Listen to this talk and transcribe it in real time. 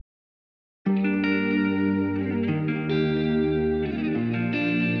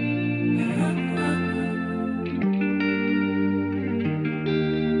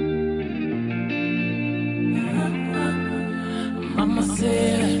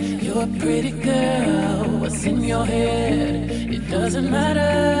a pretty girl, what's in your head? It doesn't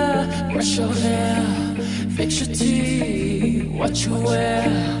matter. Brush your hair, fix your teeth. What you wear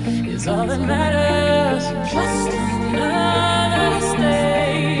is all that matters. Just another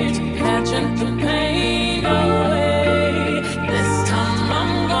stage, pageant the pain away. This time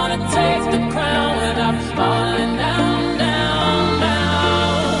I'm gonna take the crown without falling down, down,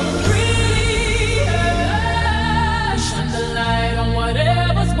 down. Breathe, shine the light on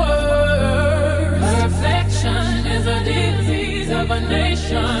whatever's worth. Perfection is a disease of a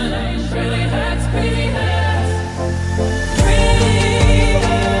nation. Pretty hurts, pretty hurts. Breathe,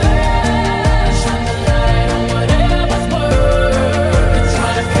 shine the light on whatever's worth. You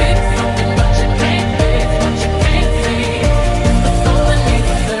try to fix something, but you can't fix what you can't see. It's the soul that needs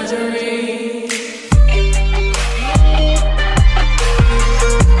a surgery.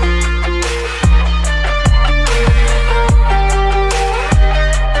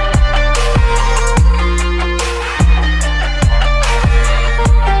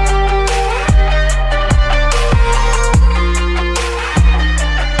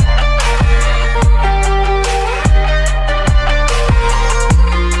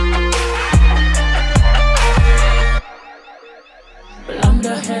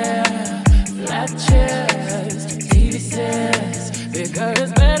 Blonder hair, flat chest, TV says bigger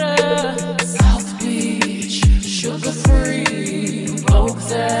is better. South Beach, sugar free, Vogue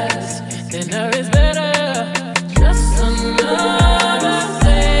says thinner is better. Just another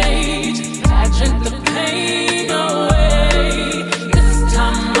stage, pageant the pain away. This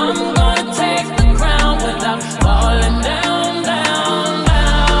time I'm gonna take the crown without falling down, down,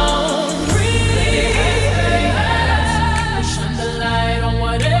 down. Breathe, shine the light on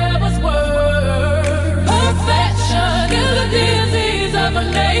whatever's worth. Perfection is a disease of a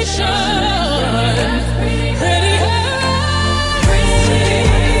nation. Pretty hurts,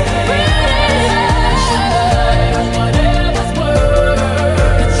 shine the light on whatever's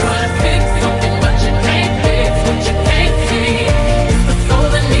worth. You try to fix something, but you can't fix what you can't see. It's the soul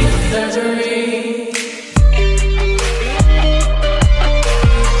that needs surgery.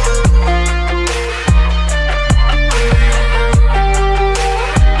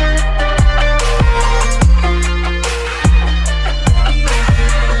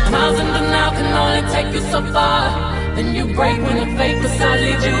 Miles in denial can only take you so far. Then you break when the fake facade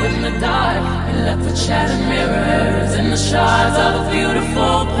leaves you in the dark. You're left with shattered mirrors and the shards of a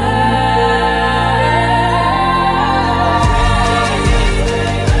beautiful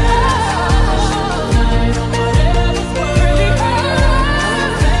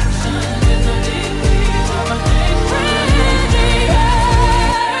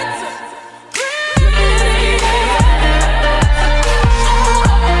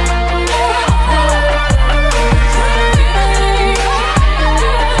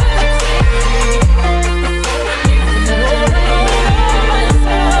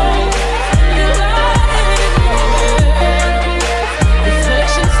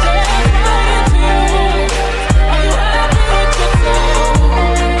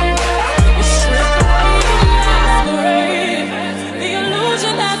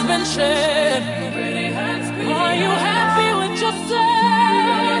Are you happy with yourself?